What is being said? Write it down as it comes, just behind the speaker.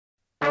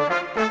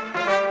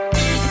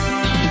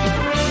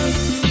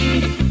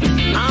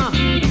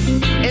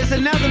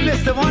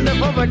just a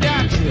wonderful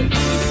production.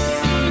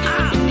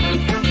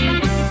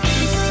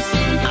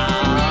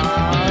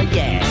 Oh,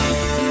 yeah.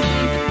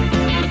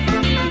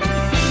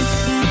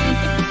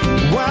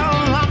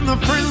 Well, I'm the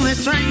friendly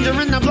stranger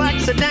in the black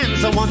sedan,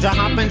 so won't you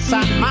hop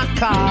inside my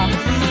car?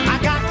 I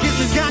got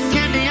kisses, got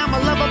candy, I'm a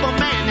lovable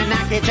man, and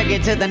I can take you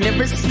to the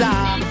nearest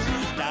star.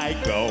 I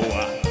go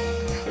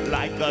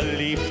like a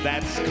leaf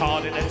that's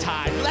caught in a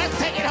tide. Let's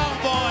take it home,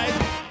 boys.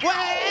 Well,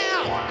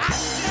 I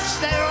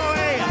stay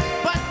away,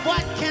 but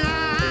what can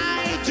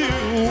I do?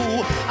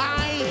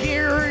 I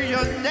hear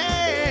your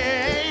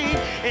name,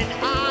 and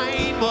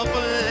I'm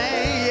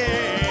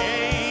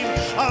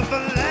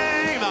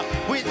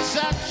aflame with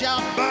such a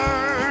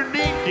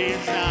burning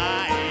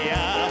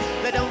desire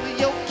that only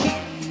your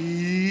kiss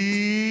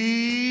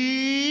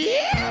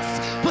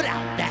put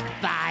out that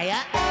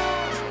fire.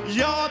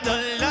 You're the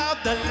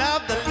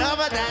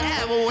lover that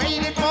I've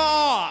waited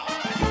for.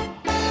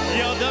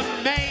 You're the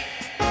mate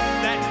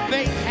that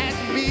fate had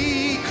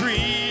me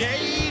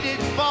created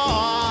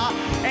for.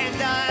 And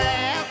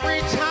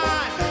every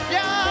time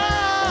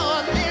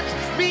your lips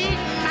meet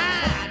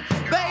mine,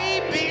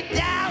 baby,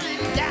 down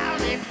and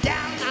down and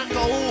down I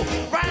go.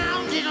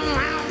 Round and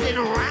around and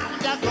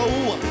around I go.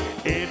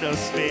 In a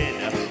spin,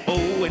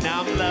 oh, and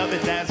I'm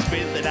loving that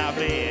spin that I'm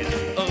in.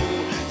 Oh,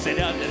 sit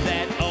under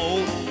that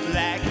old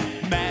black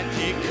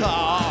magic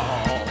car.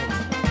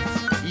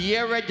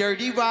 You're a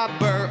dirty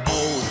robber,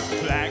 old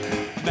black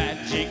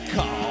magic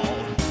car.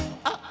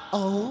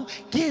 Uh-oh,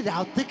 get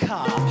out the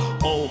car,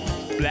 old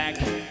black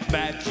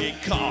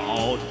magic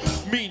car.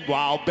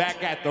 Meanwhile,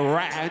 back at the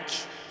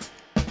ranch,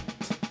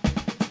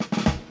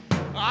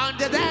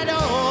 under that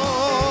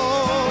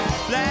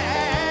old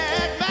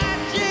black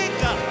magic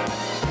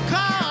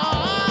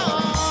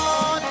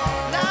car.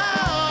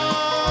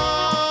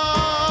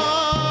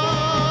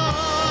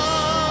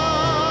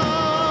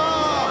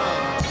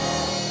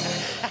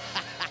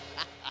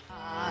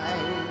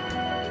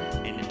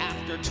 And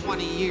after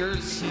 20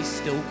 years, he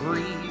still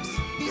grieves.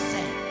 He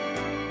said,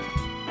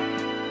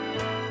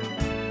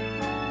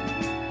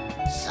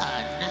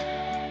 son,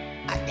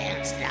 I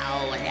dance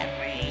now with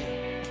every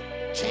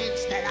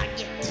chance that I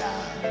get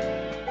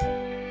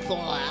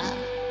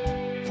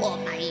for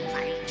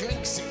my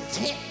drinks and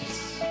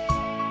tips.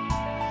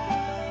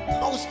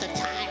 Most of the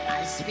time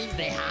I spend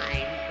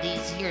behind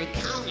these here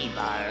county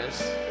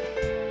bars.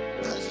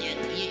 Cause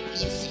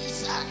you see,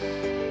 son,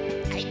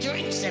 I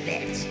drinks a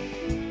bit.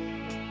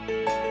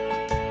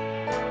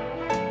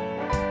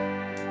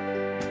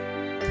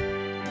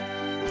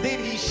 Then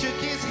he shook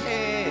his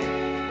head.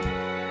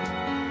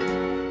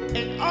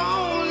 And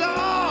oh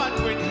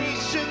Lord, when he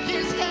shook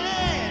his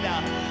head,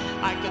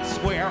 I could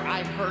swear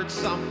I heard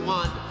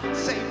someone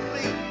say,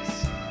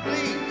 please,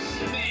 please.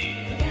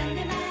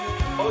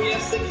 Oh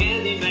yes, the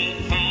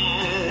Candyman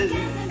can.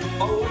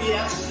 Oh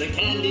yes, the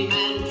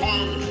Candyman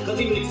can. Cause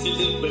he mixes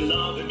it with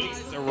love, he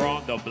mixes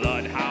Around the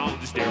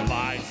bloodhounds, their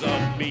lies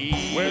of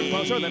me. We're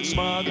closer than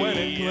smog when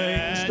it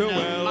clings to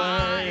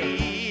LA.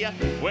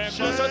 We're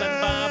closer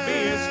than Bobby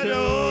is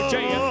to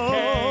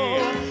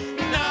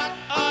JFK. Not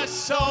a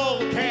soul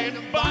can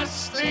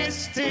bust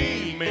this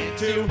team in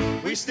two.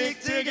 We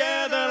stick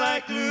together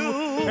like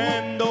glue.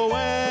 And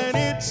when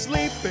it's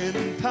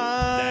sleeping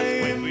time,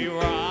 That's when we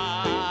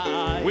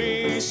ride.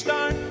 we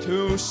start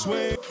to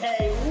swing.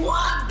 okay,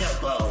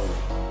 wonderful.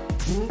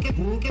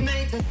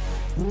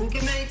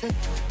 Boogie maker.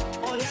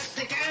 Oh yes,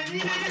 the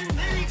Candyman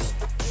makes.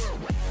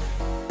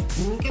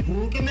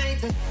 Boogie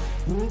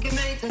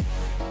maker.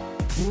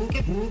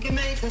 Boogie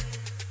maker.